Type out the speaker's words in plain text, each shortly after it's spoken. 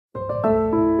Hi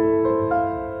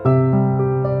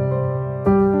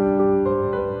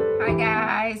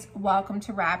guys, welcome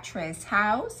to Rapturous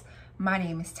House. My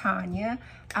name is Tanya.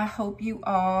 I hope you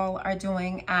all are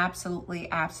doing absolutely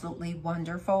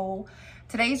wonderful.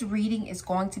 Today's reading is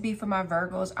going to be for my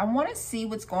Virgos. I want to see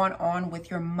what's going on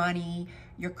with your money,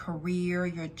 your career,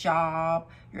 your job,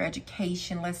 your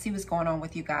education. Let's see what's going on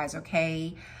with you guys,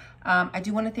 okay? I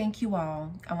do want to thank you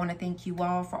all. I want to thank you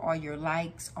all for all your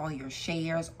likes, all your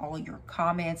shares, all your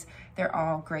comments. They're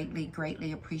all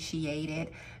greatly appreciated.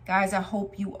 Guys, I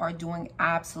hope you are doing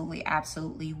absolutely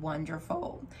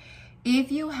wonderful.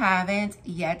 If you haven't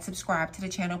yet subscribed to the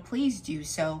channel, please do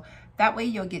so. That way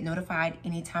you'll get notified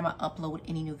anytime I upload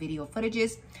any new video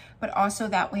footages, but also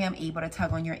that way I'm able to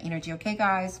tug on your energy, okay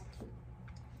guys?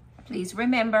 Please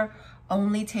remember,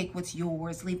 only take what's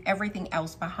yours, leave everything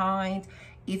else behind.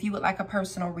 If you would like a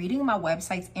personal reading, my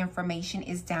website's information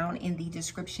is down in the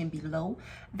description below.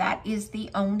 That is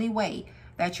the only way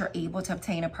that you're able to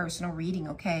obtain a personal reading,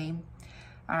 okay?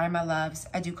 All right, my loves,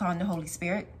 I do call on the Holy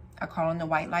Spirit. I call on the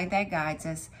white light that guides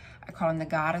us. I call on the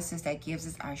goddesses that gives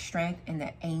us our strength and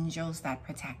the angels that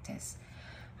protect us.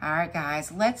 All right,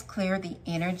 guys, let's clear the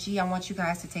energy. I want you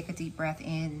guys to take a deep breath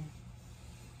in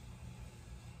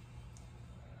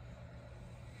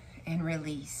and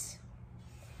release.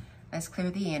 Let's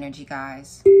clear the energy,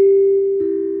 guys.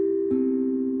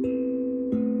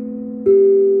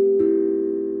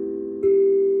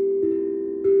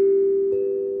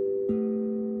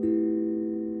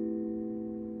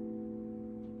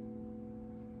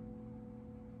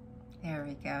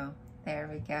 There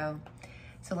we go.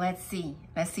 So let's see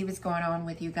what's going on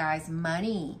with you guys.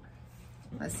 Money.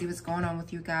 Let's see what's going on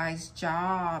with you guys.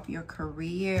 Job, your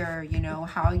career, you know,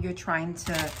 how you're trying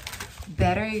to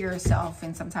better yourself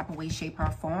in some type of way, shape, or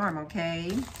form,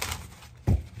 okay?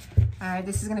 All right,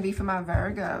 this is going to be for my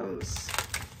Virgos.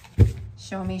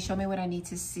 Show me what I need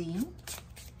to see.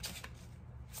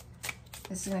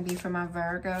 This is going to be for my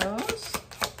Virgos.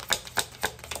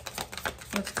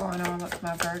 What's going on with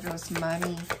my Virgos?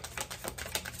 Money.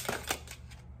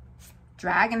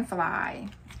 Dragonfly.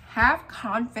 Have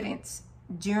confidence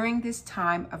during this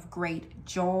time of great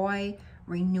joy,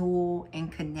 renewal,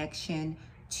 and connection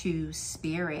to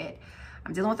spirit.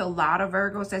 I'm dealing with a lot of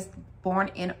Virgos that's born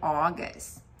in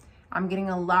August. I'm getting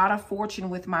a lot of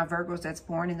fortune with my Virgos that's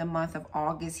born in the month of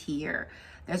August here.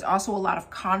 There's also a lot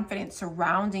of confidence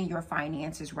surrounding your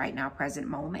finances right now, present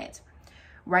moment.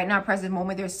 Right now, present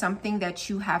moment, there's something that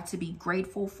you have to be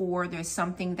grateful for. There's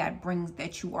something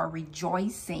that you are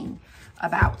rejoicing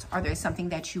about. Or there's something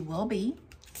that you will be.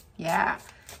 Yeah.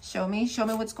 Show me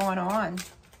what's going on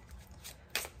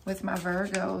with my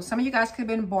Virgos. Some of you guys could have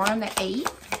been born on the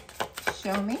 8th.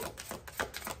 Show me.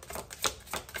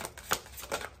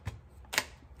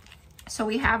 So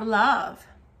we have love.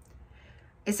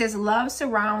 It says love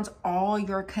surrounds all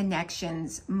your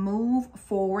connections. Move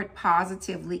forward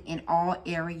positively in all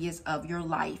areas of your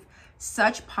life.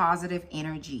 Such positive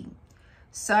energy.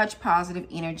 Such positive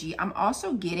energy. I'm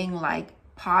also getting like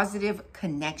positive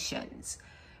connections.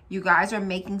 You guys are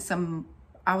making some,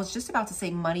 I was just about to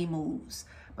say money moves,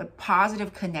 but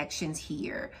positive connections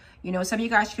here. You know, some of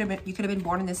you guys could have been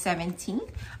born on the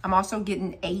 17th. I'm also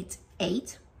getting 8.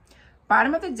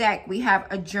 Bottom of the deck, we have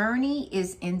a journey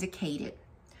is indicated.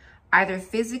 Either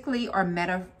physically or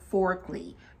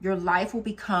metaphorically, your life will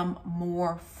become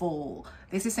more full.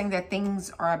 This is saying that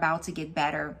things are about to get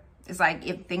better. It's like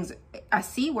if things, I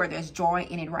see where there's joy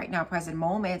in it right now, present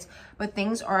moment, but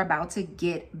things are about to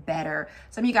get better.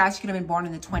 Some of you guys could have been born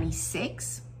in the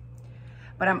 26th,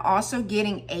 but I'm also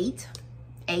getting 8.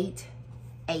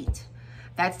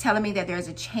 That's telling me that there's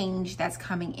a change that's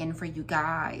coming in for you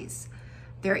guys.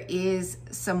 There is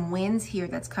some wins here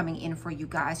that's coming in for you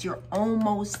guys. You're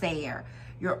almost there.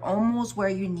 You're almost where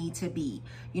you need to be.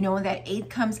 You know, when that 8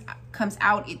 comes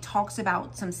out, it talks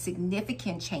about some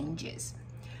significant changes.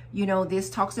 You know, this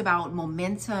talks about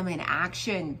momentum and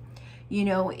action. You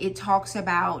know, it talks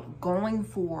about going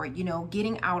for, you know,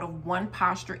 getting out of one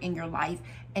posture in your life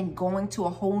and going to a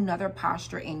whole nother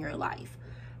posture in your life.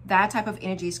 That type of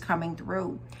energy is coming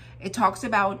through. It talks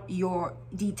about your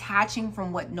detaching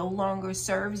from what no longer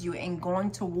serves you and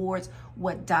going towards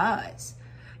what does.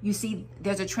 You see,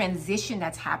 there's a transition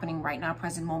that's happening right now,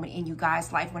 present moment in you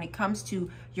guys' life when it comes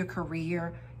to your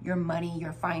career, your money,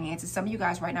 your finances. Some of you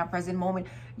guys right now, present moment,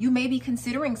 you may be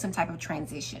considering some type of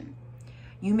transition.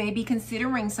 You may be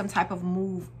considering some type of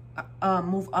move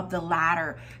up the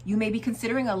ladder. You may be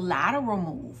considering a lateral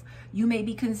move. You may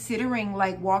be considering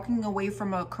like walking away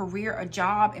from a career, a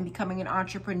job, and becoming an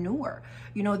entrepreneur.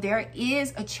 You know, there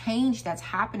is a change that's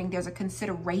happening. There's a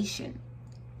consideration.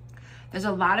 There's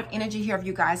a lot of energy here of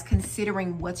you guys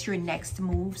considering what's your next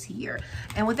moves here.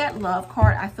 And with that Love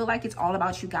card, I feel like it's all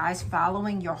about you guys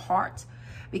following your heart.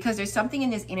 Because there's something in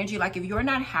this energy, like if you're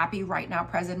not happy right now,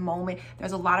 present moment,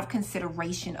 there's a lot of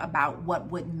consideration about what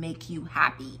would make you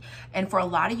happy. And for a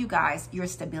lot of you guys, your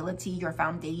stability, your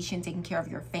foundation, taking care of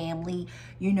your family,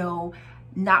 you know,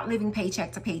 not living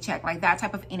paycheck to paycheck, like that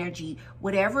type of energy,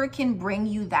 whatever can bring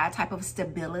you that type of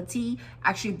stability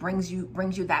actually brings you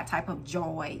that type of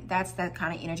joy. That's that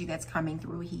kind of energy that's coming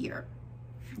through here.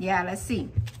 Yeah, let's see.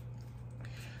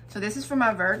 So this is for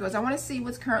my Virgos. I want to see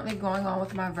what's currently going on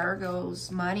with my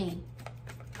Virgos money.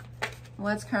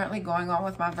 What's currently going on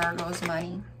with my Virgos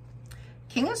money?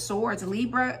 King of Swords,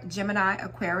 Libra, Gemini,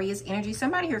 Aquarius energy.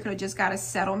 Somebody here could have just got a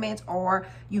settlement, or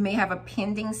you may have a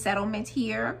pending settlement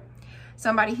here.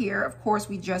 Somebody here, of course,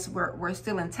 we're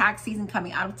still in tax season,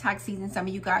 coming out of tax season. Some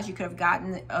of you guys, you could have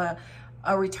gotten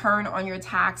a return on your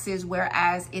taxes,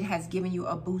 whereas it has given you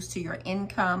a boost to your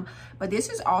income. But this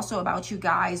is also about you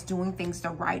guys doing things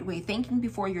the right way, thinking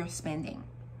before you're spending.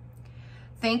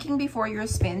 Thinking before you're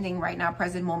spending right now,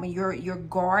 present moment. You're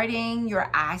guarding your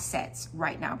assets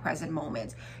right now, present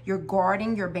moment. You're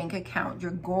guarding your bank account. You're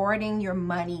guarding your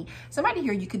money. Somebody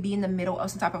here, you could be in the middle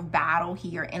of some type of battle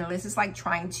here, and this is like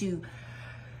trying to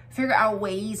figure out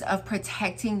ways of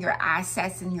protecting your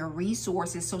assets and your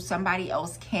resources so somebody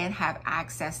else can have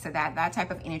access to that. That type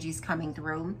of energy is coming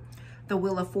through. The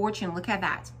Wheel of Fortune, look at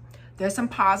that. There's some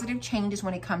positive changes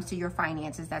when it comes to your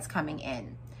finances that's coming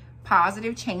in.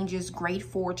 Positive changes, great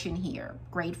fortune here,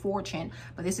 great fortune.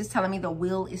 But this is telling me the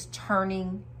wheel is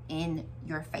turning in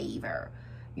your favor.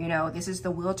 You know, this is the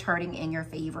wheel turning in your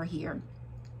favor here.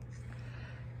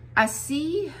 I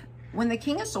see when the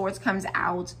King of Swords comes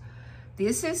out,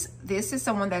 this is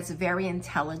someone that's very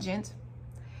intelligent.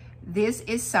 This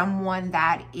is someone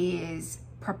that is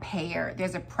prepared.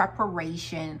 There's a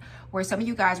preparation where some of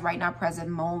you guys right now, present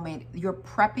moment, you're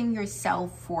prepping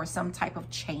yourself for some type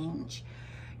of change.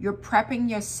 You're prepping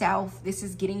yourself. This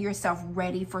is getting yourself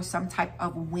ready for some type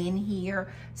of win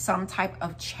here, some type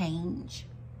of change.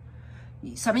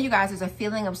 Some of you guys, there's a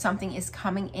feeling of something is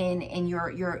coming in and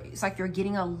it's like you're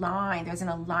getting aligned. There's an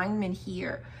alignment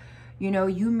here. You know,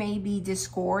 you may be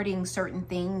discarding certain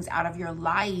things out of your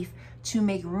life to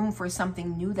make room for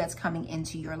something new that's coming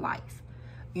into your life.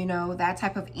 You know, that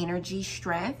type of energy,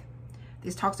 strength.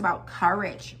 This talks about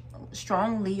courage,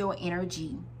 strong Leo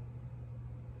energy.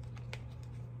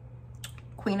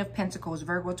 Queen of Pentacles,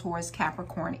 Virgo, Taurus,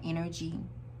 Capricorn energy.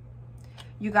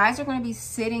 You guys are going to be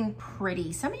sitting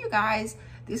pretty. Some of you guys,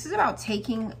 this is about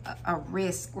taking a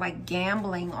risk, like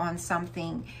gambling on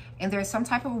something. And there's some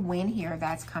type of win here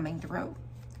that's coming through.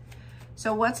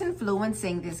 So what's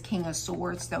influencing this King of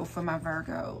Swords, though, for my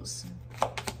Virgos?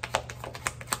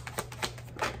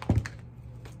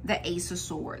 The Ace of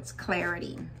Swords,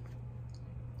 clarity.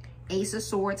 Ace of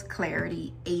Swords,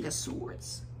 clarity, 8 of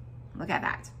Swords. Look at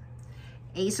that.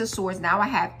 Ace of Swords, now I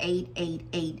have 8, 8,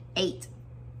 8, 8.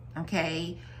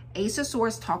 Okay? Ace of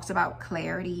Swords talks about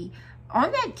clarity.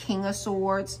 On that King of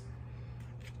Swords,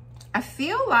 I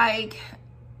feel like,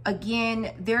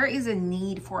 again, there is a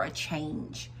need for a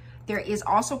change. There is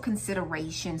also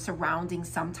consideration surrounding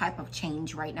some type of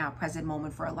change right now, present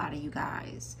moment, for a lot of you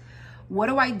guys. What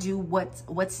do I do?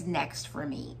 What's next for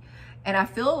me? And I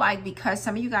feel like, because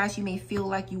some of you guys, you may feel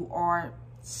like you are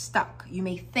stuck. You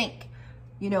may think,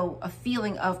 you know, a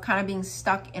feeling of kind of being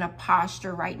stuck in a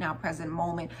posture right now, present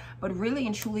moment. But really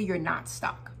and truly, you're not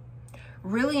stuck.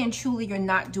 Really and truly, you're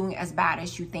not doing as bad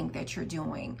as you think that you're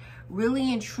doing.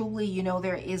 Really and truly, you know,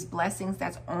 there is blessings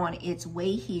that's on its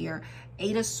way here.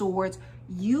 8 of Swords,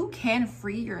 you can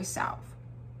free yourself.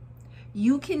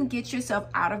 You can get yourself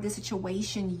out of this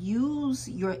situation. Use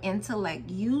your intellect.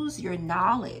 Use your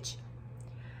knowledge.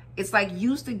 It's like,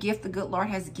 use the gift the good Lord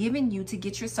has given you to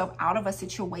get yourself out of a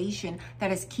situation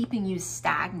that is keeping you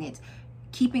stagnant,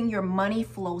 keeping your money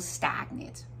flow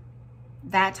stagnant.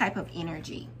 That type of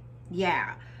energy.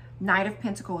 Yeah. Knight of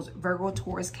Pentacles, Virgo,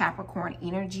 Taurus, Capricorn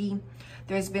energy.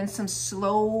 There's been some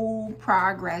slow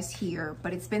progress here,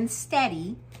 but it's been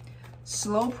steady.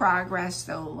 Slow progress,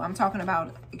 though. I'm talking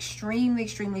about extremely,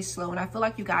 extremely slow. And I feel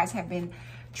like you guys have been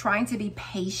trying to be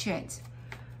patient.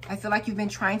 I feel like you've been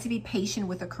trying to be patient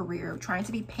with a career, trying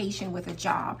to be patient with a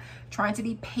job, trying to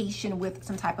be patient with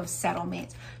some type of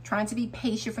settlement, trying to be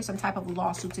patient for some type of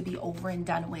lawsuit to be over and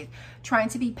done with, trying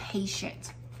to be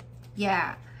patient.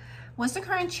 Yeah. What's the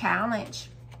current challenge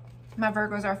my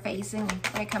Virgos are facing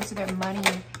when it comes to their money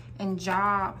and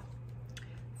job?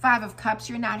 5 of Cups,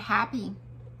 you're not happy.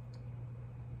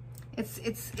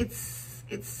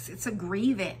 It's a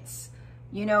grievance.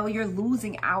 You know, you're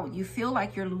losing out. You feel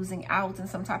like you're losing out in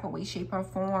some type of way, shape, or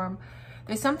form.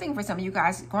 There's something for some of you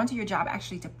guys, going to your job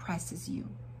actually depresses you.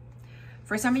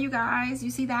 For some of you guys, you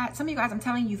see that? Some of you guys, I'm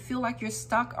telling you, feel like you're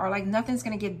stuck or like nothing's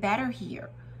going to get better here.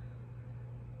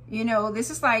 You know,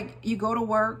 this is like you go to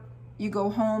work, you go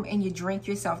home and you drink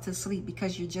yourself to sleep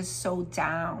because you're just so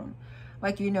down.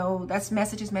 Like, you know, that's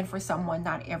message is meant for someone,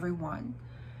 not everyone.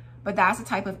 But that's the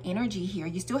type of energy here.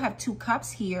 You still have 2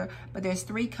 cups here, but there's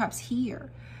 3 cups here.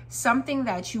 Something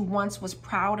that you once was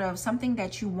proud of, something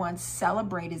that you once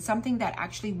celebrated, something that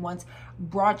actually once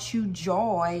brought you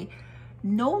joy,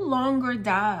 no longer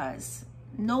does.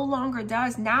 No longer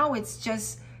does. Now it's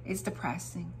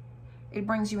depressing. It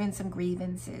brings you in some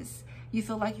grievances. You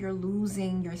feel like you're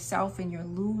losing yourself and you're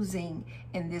losing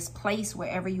in this place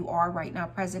wherever you are right now,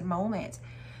 present moment.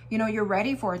 You know, you're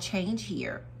ready for a change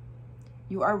here.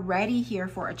 You are ready here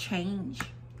for a change.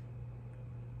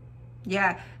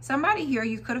 Yeah, somebody here,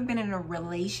 you could have been in a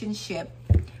relationship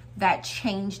that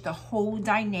changed the whole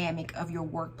dynamic of your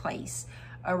workplace.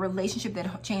 A relationship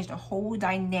that changed the whole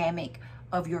dynamic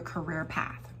of your career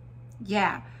path.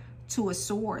 Yeah, 2 of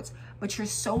Swords, but you're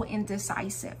so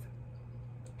indecisive.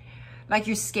 Like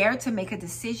you're scared to make a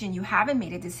decision. You haven't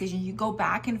made a decision. You go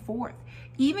back and forth.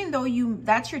 Even though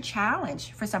that's your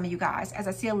challenge for some of you guys, as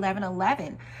I see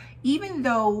 11-11, even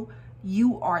though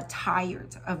you are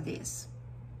tired of this,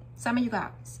 some of you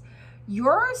guys,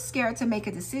 you're scared to make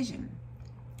a decision,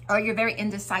 or you're very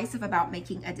indecisive about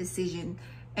making a decision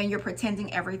and you're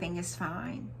pretending everything is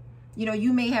fine. You know,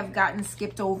 you may have gotten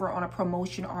skipped over on a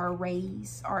promotion or a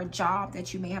raise or a job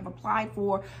that you may have applied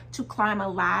for to climb a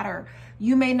ladder.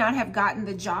 You may not have gotten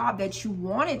the job that you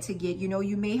wanted to get. You know,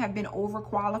 you may have been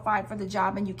overqualified for the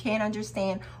job and you can't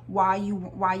understand why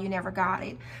you never got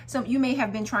it. So you may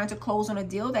have been trying to close on a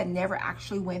deal that never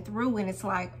actually went through, and it's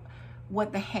like,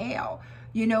 what the hell?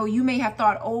 You know, you may have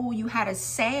thought, oh, you had a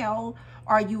sale,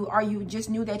 or you just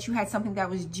knew that you had something that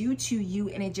was due to you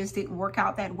and it just didn't work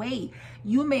out that way.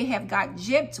 You may have got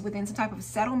gypped within some type of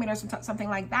settlement or something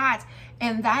like that.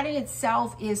 And that in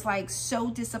itself is like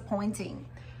so disappointing.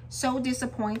 So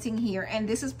disappointing here. And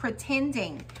this is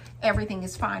pretending everything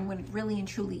is fine when it really and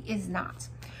truly is not.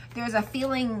 There's a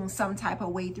feeling some type of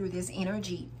way through this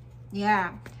energy.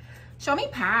 Yeah. Show me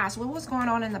past. What was going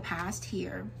on in the past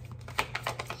here?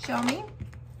 Show me.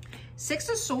 6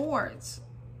 of Swords.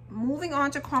 Moving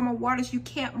on to calmer waters, you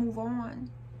can't move on.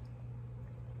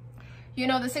 You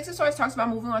know, the 6 of Swords talks about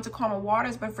moving on to calmer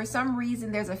waters, but for some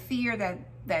reason there's a fear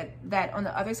that on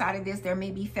the other side of this there may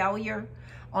be failure.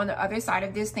 On the other side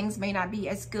of this, things may not be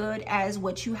as good as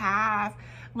what you have.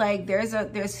 Like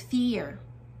there's fear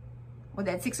with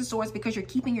that 6 of Swords because you're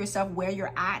keeping yourself where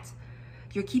you're at.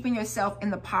 You're keeping yourself in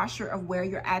the posture of where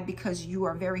you're at because you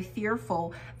are very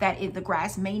fearful that the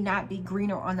grass may not be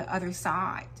greener on the other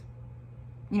side.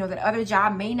 You know, that other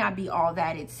job may not be all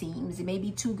that it seems. It may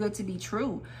be too good to be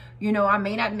true. You know, I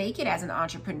may not make it as an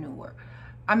entrepreneur.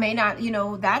 I may not, you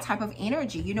know, that type of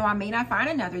energy. You know, I may not find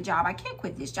another job. I can't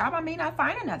quit this job. I may not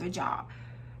find another job.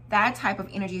 That type of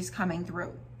energy is coming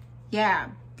through. Yeah,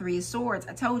 3 of Swords.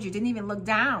 I told you, didn't even look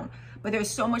down. But there's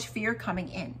so much fear coming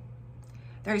in.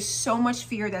 There's so much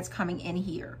fear that's coming in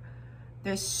here.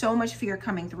 There's so much fear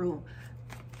coming through.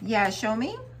 Yeah, show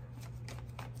me.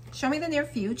 Show me the near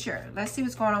future. Let's see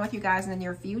what's going on with you guys in the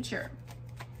near future.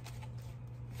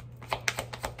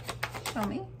 Show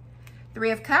me.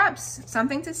 3 of Cups.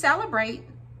 Something to celebrate.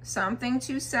 Something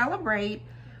to celebrate.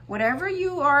 Whatever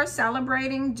you are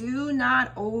celebrating, do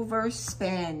not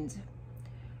overspend.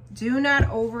 Do not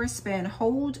overspend.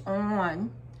 Hold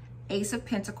on. Ace of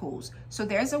Pentacles. So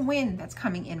there's a win that's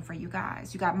coming in for you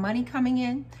guys. You got money coming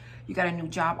in. You got a new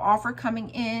job offer coming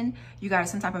in. You got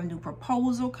some type of new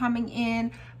proposal coming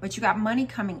in. But you got money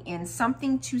coming in.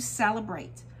 Something to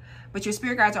celebrate. But your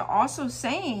spirit guides are also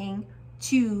saying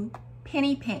to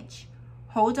penny pinch.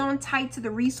 Hold on tight to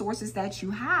the resources that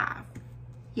you have.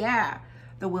 Yeah.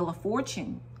 The Wheel of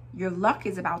Fortune. Your luck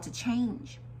is about to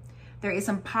change. There is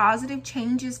some positive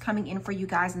changes coming in for you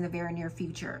guys in the very near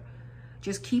future.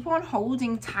 Just keep on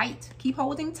holding tight. Keep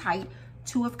holding tight.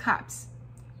 2 of Cups.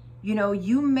 You know,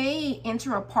 you may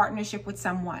enter a partnership with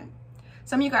someone.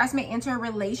 Some of you guys may enter a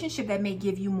relationship that may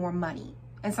give you more money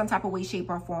in some type of way, shape,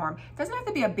 or form. It doesn't have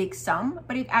to be a big sum,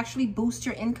 but it actually boosts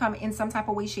your income in some type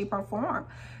of way, shape, or form.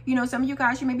 You know, some of you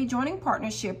guys, you may be joining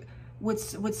partnership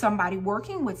with somebody,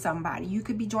 working with somebody. You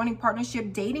could be joining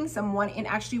partnership, dating someone, and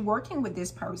actually working with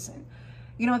this person.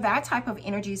 You know, that type of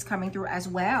energy is coming through as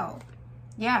well.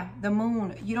 Yeah, the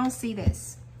Moon. You don't see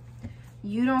this.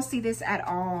 You don't see this at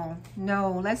all.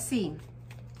 No, let's see.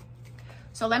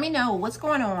 So let me know what's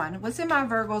going on. What's in my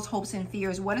Virgo's hopes and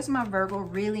fears? What does my Virgo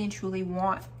really and truly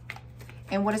want?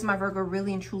 And what does my Virgo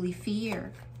really and truly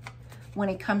fear? when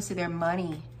it comes to their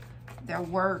money, their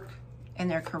work, and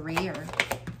their career.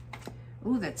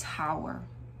 Ooh, the Tower.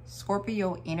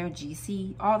 Scorpio energy.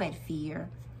 See, all that fear.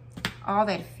 All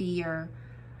that fear.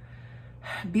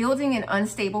 Building an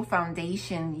unstable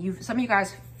foundation. Some of you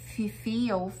guys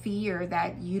feel fear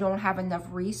that you don't have enough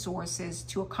resources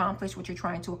to accomplish what you're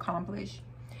trying to accomplish.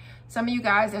 Some of you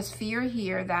guys, there's fear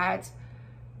here that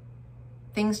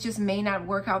things just may not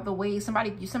work out the way some of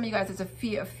you guys, there's a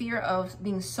fear of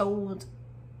being sold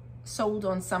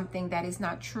on something that is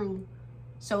not true.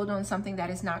 Sold on something that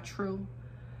is not true.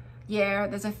 Yeah,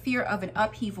 there's a fear of an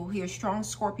upheaval here, strong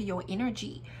Scorpio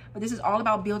energy. But this is all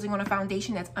about building on a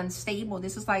foundation that's unstable.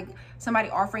 This is like somebody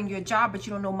offering you a job, but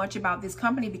you don't know much about this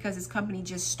company because this company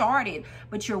just started.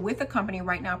 But you're with a company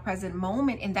right now, present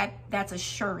moment, and that's a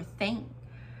sure thing.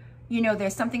 You know,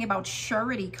 there's something about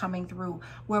surety coming through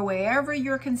where wherever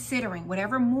you're considering,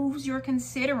 whatever moves you're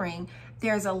considering,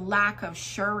 there's a lack of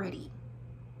surety.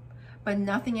 But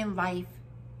nothing in life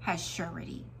has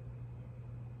surety.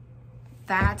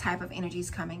 That type of energy is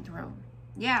coming through.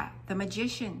 Yeah, the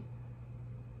Magician.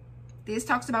 This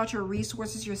talks about your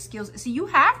resources, your skills. See, you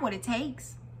have what it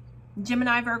takes.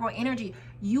 Gemini, Virgo energy.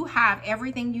 You have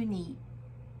everything you need.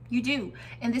 You do.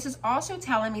 And this is also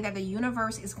telling me that the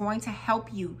universe is going to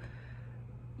help you.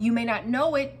 You may not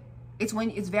know it. It's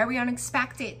very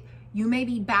unexpected. You may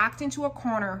be backed into a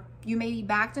corner. You may be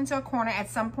backed into a corner at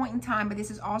some point in time, but this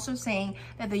is also saying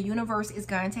that the universe is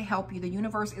going to help you. The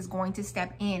universe is going to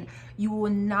step in. You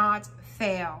will not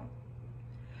fail.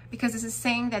 Because this is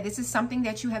saying that this is something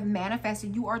that you have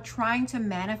manifested. You are trying to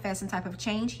manifest some type of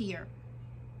change here.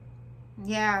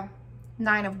 Yeah,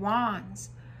 Nine of Wands.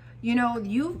 You know,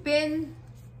 you've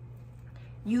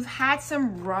had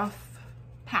some rough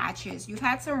patches. You've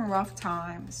had some rough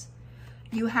times.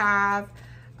 You have,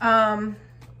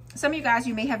 some of you guys,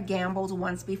 you may have gambled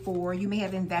once before. You may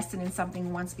have invested in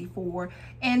something once before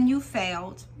and you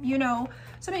failed. You know,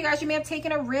 some of you guys, you may have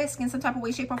taken a risk in some type of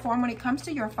way, shape, or form when it comes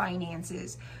to your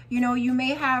finances. You know, you may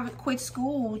have quit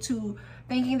school to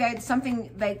thinking that something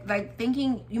like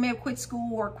thinking you may have quit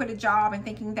school or quit a job and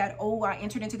thinking that, oh, I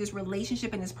entered into this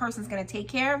relationship and this person's going to take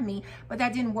care of me. But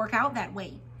that didn't work out that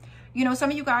way. You know,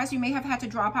 some of you guys, you may have had to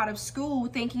drop out of school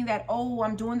thinking that, oh,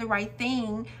 I'm doing the right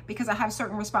thing because I have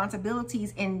certain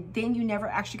responsibilities. And then you never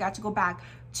actually got to go back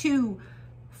to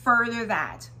further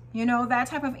that. You know, that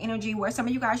type of energy where some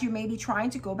of you guys, you may be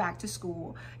trying to go back to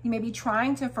school. You may be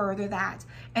trying to further that.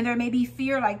 And there may be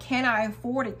fear like, can I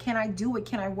afford it? Can I do it?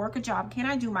 Can I work a job? Can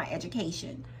I do my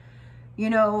education? You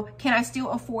know, can I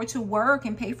still afford to work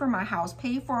and pay for my house,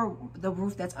 pay for the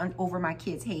roof that's over my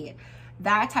kid's head?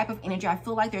 That type of energy. I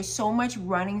feel like there's so much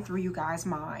running through you guys'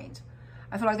 mind.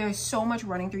 I feel like there's so much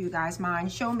running through you guys'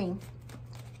 mind. Show me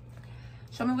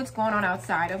what's going on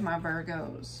outside of my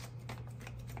Virgos.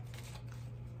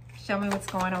 Show me what's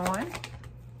going on.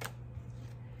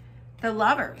 The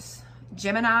Lovers,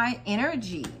 Gemini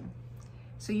energy.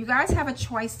 So you guys have a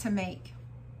choice to make.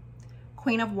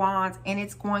 Queen of Wands, and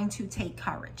it's going to take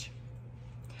courage.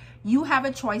 You have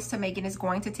a choice to make, and it's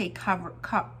going to take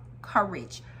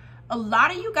courage. A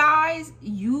lot of you guys,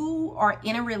 you are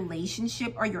in a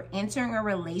relationship or you're entering a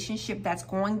relationship that's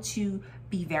going to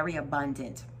be very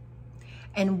abundant.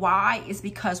 And why? Is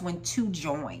because when two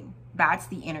join, that's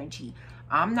the energy.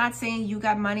 I'm not saying you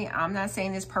got money. I'm not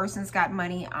saying this person's got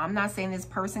money. I'm not saying this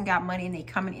person got money and they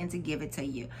coming in to give it to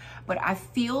you. But I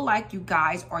feel like you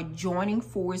guys are joining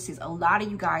forces, a lot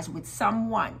of you guys, with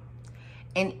someone.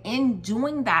 And in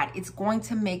doing that, it's going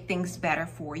to make things better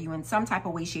for you in some type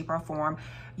of way, shape, or form.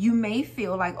 You may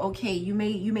feel like, okay, you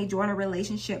may join a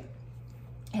relationship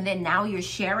and then now you're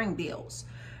sharing bills.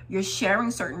 You're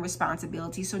sharing certain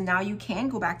responsibilities. So now you can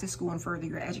go back to school and further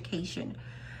your education.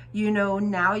 You know,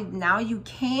 now you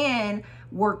can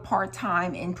work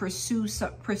part-time and pursue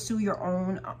your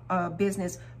own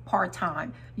business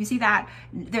part-time. You see that?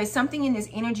 There's something in this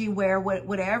energy where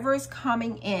whatever is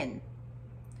coming in,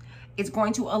 it's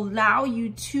going to allow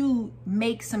you to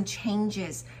make some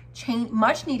changes,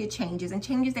 much needed changes, and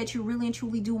changes that you really and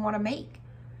truly do want to make.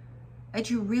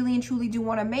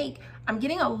 I'm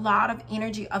getting a lot of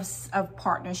energy of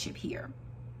partnership here.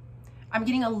 I'm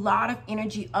getting a lot of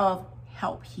energy of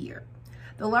help here.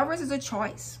 The Lovers is a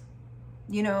choice.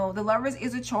 You know, the Lovers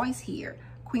is a choice here.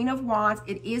 Queen of Wands,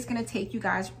 it is going to take you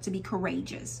guys to be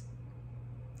courageous.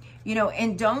 You know,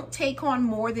 and don't take on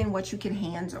more than what you can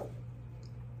handle.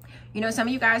 You know, some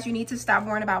of you guys, you need to stop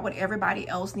worrying about what everybody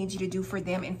else needs you to do for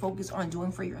them and focus on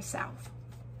doing for yourself.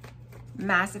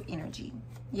 Massive energy.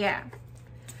 Yeah.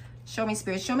 Show me,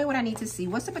 Spirit. Show me what I need to see.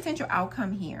 What's the potential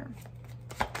outcome here?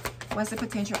 What's the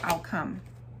potential outcome?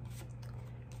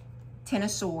 Ten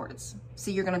of Swords.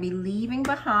 So you're going to be leaving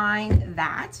behind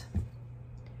that.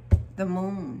 The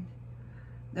Moon.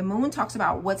 The Moon talks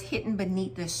about what's hidden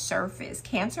beneath the surface.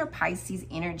 Cancer, Pisces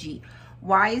energy.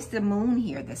 Why is the Moon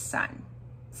here? The Sun.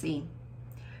 See,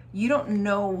 you don't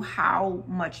know how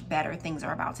much better things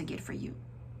are about to get for you.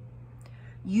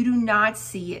 You do not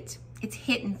see it. It's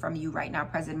hidden from you right now,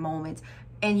 present moment.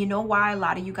 And you know why a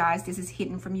lot of you guys, this is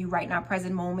hidden from you right now,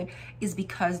 present moment, is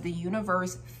because the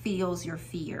universe feels your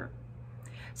fear.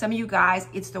 Some of you guys,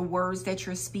 it's the words that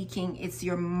you're speaking. It's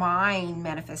your mind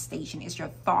manifestation. It's your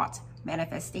thought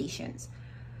manifestations.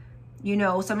 You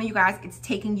know, some of you guys, it's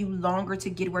taking you longer to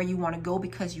get where you want to go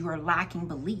because you are lacking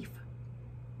belief.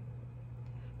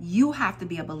 You have to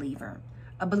be a believer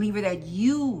that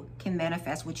you can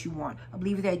manifest what you want, a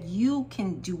believer that you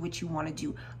can do what you want to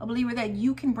do, a believer that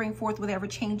you can bring forth whatever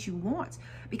change you want,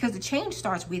 because the change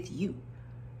starts with you.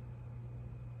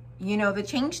 You know, the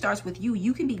change starts with you.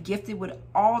 You can be gifted with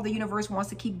all the universe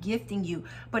wants to keep gifting you.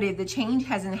 But if the change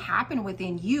hasn't happened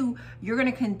within you, you're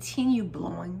going to continue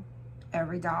blowing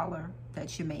every dollar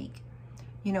that you make.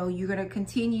 You know, you're going to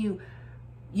continue,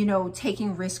 you know,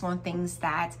 taking risk on things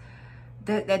that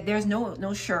there's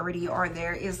no surety, or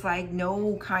there is like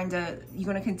no kind of,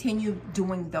 you're going to continue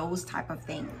doing those type of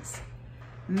things.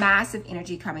 Massive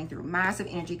energy coming through. Massive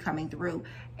energy coming through.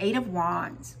 Eight of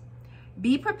Wands.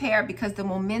 Be prepared because the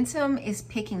momentum is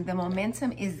picking. The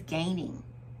momentum is gaining.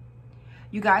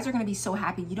 You guys are going to be so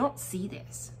happy. You don't see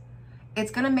this. It's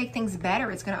going to make things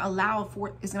better. It's going to allow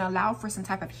for some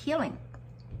type of healing.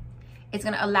 It's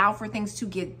going to allow for things to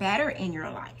get better in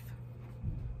your life.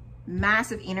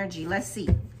 Massive energy. Let's see.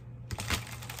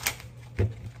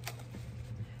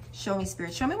 Show me,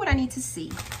 Spirit. Show me what I need to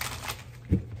see.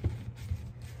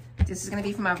 This is going to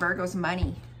be for my Virgo's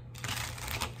money,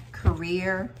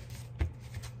 career,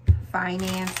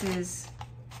 finances,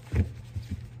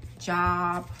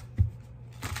 job,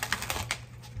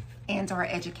 and our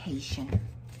education.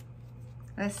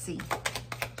 Let's see.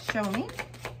 Show me.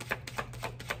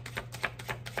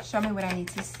 Show me what I need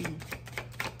to see.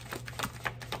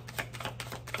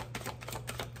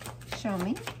 Show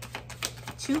me.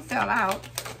 Two fell out.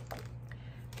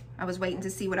 I was waiting to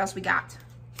see what else we got.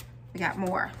 We got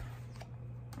more.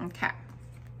 Okay.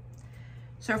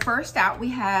 So first out, we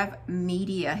have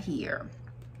media here.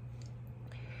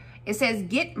 It says,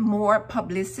 get more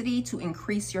publicity to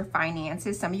increase your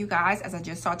finances. Some of you guys, as I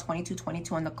just saw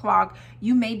 2222 on the clock,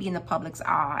 you may be in the public's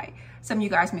eye. Some of you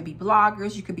guys may be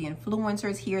bloggers. You could be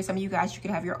influencers here. Some of you guys, you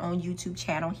could have your own YouTube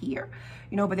channel here.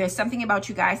 You know, but there's something about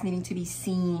you guys needing to be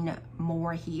seen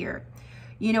more here.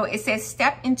 You know, it says,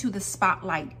 step into the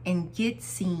spotlight and get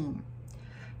seen.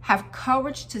 Have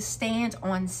courage to stand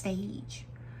on stage.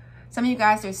 Some of you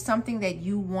guys, there's something that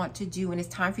you want to do, and it's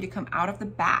time for you to come out of the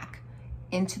back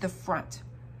into the front.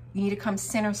 You need to come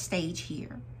center stage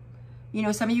here. You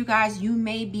know, some of you guys, you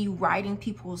may be writing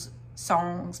people's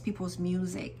songs, people's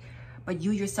music, but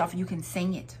you yourself, you can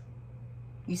sing it.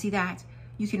 You see that?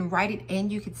 You can write it and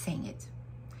you can sing it.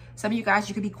 Some of you guys,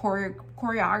 you could be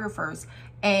choreographers,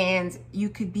 and you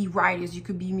could be writers, you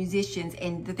could be musicians.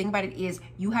 And the thing about it is,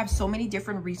 you have so many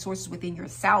different resources within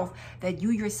yourself that you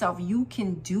yourself, you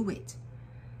can do it.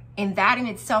 And that in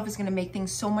itself is going to make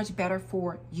things so much better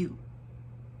for you.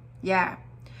 Yeah.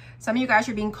 Some of you guys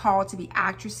are being called to be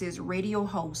actresses, radio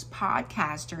hosts,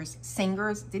 podcasters,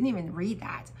 singers. Didn't even read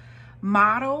that.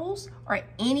 Models, or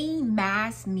any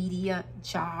mass media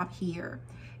job here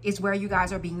is where you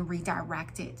guys are being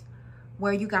redirected,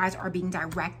 where you guys are being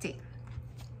directed.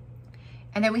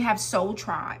 And then we have soul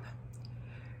tribe.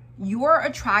 You're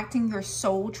attracting your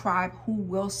soul tribe who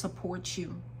will support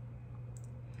you.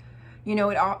 You know,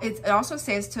 it also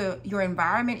says to your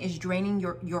environment is draining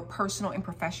your personal and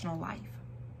professional life.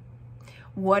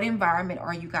 What environment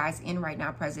are you guys in right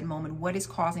now, present moment? What is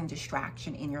causing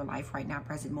distraction in your life right now,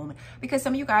 present moment? Because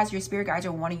some of you guys, your spirit guides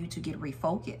are wanting you to get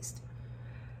refocused.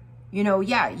 You know,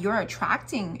 yeah, you're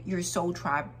attracting your soul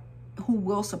tribe who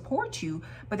will support you,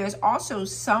 but there's also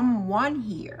someone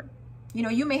here. You know,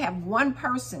 you may have one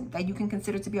person that you can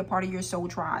consider to be a part of your soul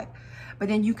tribe, but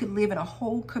then you could live in a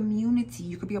whole community.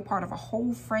 You could be a part of a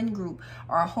whole friend group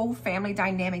or a whole family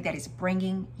dynamic that is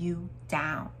bringing you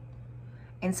down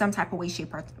in some type of way,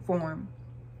 shape, or form.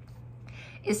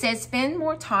 It says, spend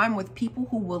more time with people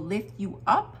who will lift you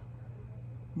up,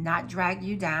 not drag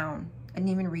you down. I didn't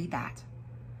even read that.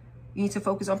 You need to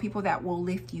focus on people that will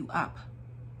lift you up,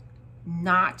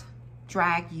 not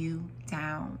drag you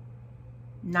down.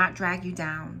 Not drag you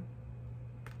down.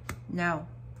 No.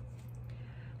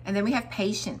 And then we have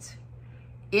patience.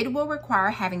 It will require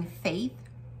having faith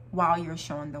while you're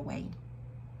shown the way.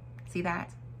 See that?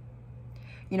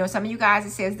 You know, some of you guys,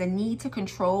 it says the need to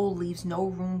control leaves no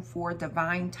room for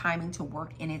divine timing to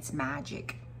work in its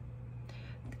magic.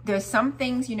 There's some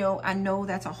things, you know, I know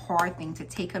that's a hard thing to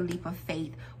take a leap of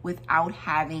faith without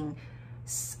having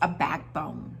a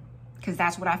backbone. Because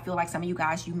that's what I feel like some of you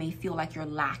guys, you may feel like you're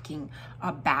lacking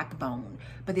a backbone.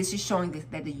 But this is showing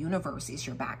that the universe is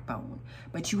your backbone.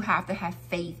 But you have to have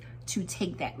faith to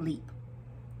take that leap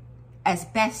as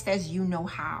best as you know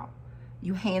how.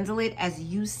 You handle it as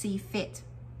you see fit.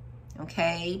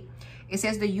 Okay? It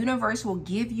says the universe will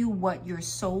give you what your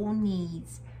soul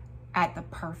needs at the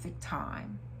perfect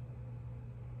time.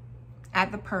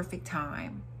 At the perfect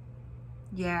time.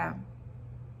 Yeah.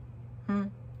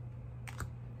 And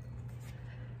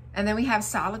then we have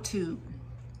solitude.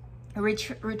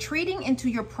 Retreating into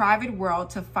your private world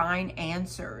to find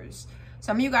answers.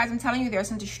 Some of you guys, I'm telling you, there are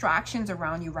some distractions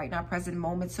around you right now, present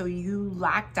moment, so you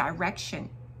lack direction.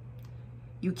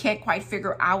 You can't quite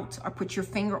figure out or put your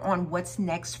finger on what's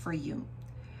next for you.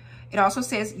 It also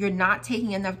says you're not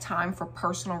taking enough time for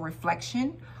personal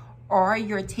reflection, or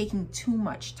you're taking too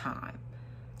much time.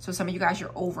 So some of you guys, you're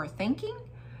overthinking.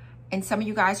 And some of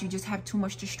you guys, you just have too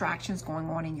much distractions going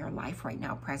on in your life right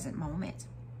now, present moment.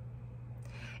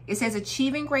 It says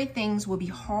achieving great things will be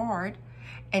hard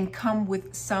and come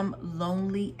with some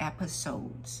lonely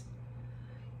episodes.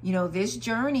 You know, this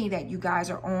journey that you guys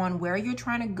are on, where you're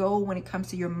trying to go when it comes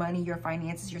to your money, your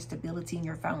finances, your stability, and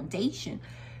your foundation,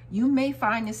 you may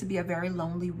find this to be a very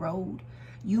lonely road.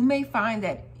 You may find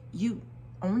that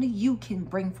only you can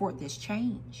bring forth this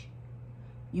change.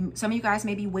 Some of you guys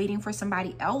may be waiting for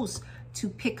somebody else to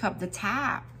pick up the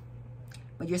tab.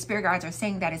 But your spirit guides are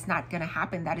saying that it's not going to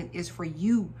happen, that it is for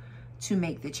you to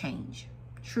make the change.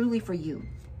 Truly for you.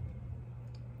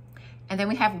 And then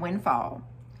we have windfall.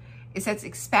 It says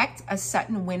expect a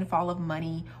sudden windfall of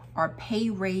money or pay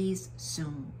raise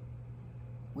soon,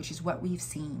 which is what we've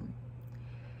seen.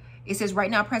 It says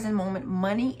right now, present moment,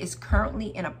 money is currently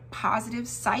in a positive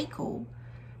cycle.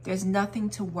 There's nothing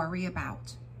to worry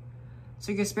about.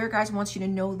 So your spirit guides wants you to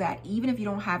know that even if you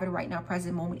don't have it right now,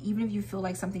 present moment, even if you feel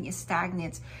like something is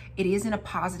stagnant, it is in a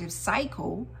positive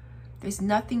cycle. There's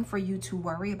nothing for you to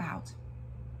worry about.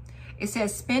 It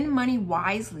says spend money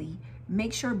wisely.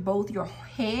 Make sure both your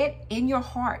head and your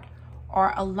heart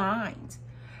are aligned.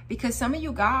 Because some of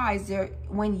you guys,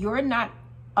 when you're not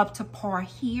up to par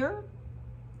here,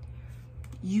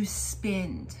 you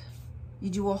spend.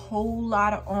 You do a whole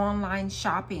lot of online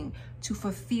shopping to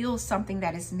fulfill something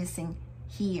that is missing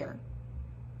here,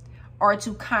 or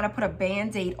to kind of put a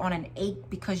band-aid on an ache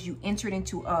because you entered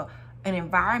into an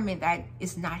environment that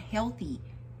is not healthy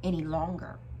any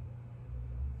longer.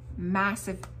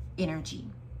 Massive energy.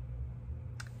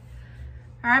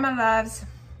 All right, my loves,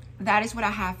 that is what I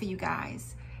have for you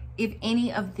guys. If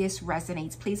any of this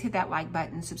resonates, please hit that like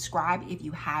button, subscribe if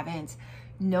you haven't.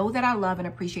 Know that I love and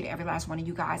appreciate every last one of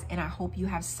you guys, and I hope you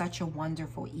have such a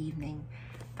wonderful evening.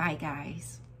 Bye,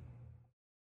 guys.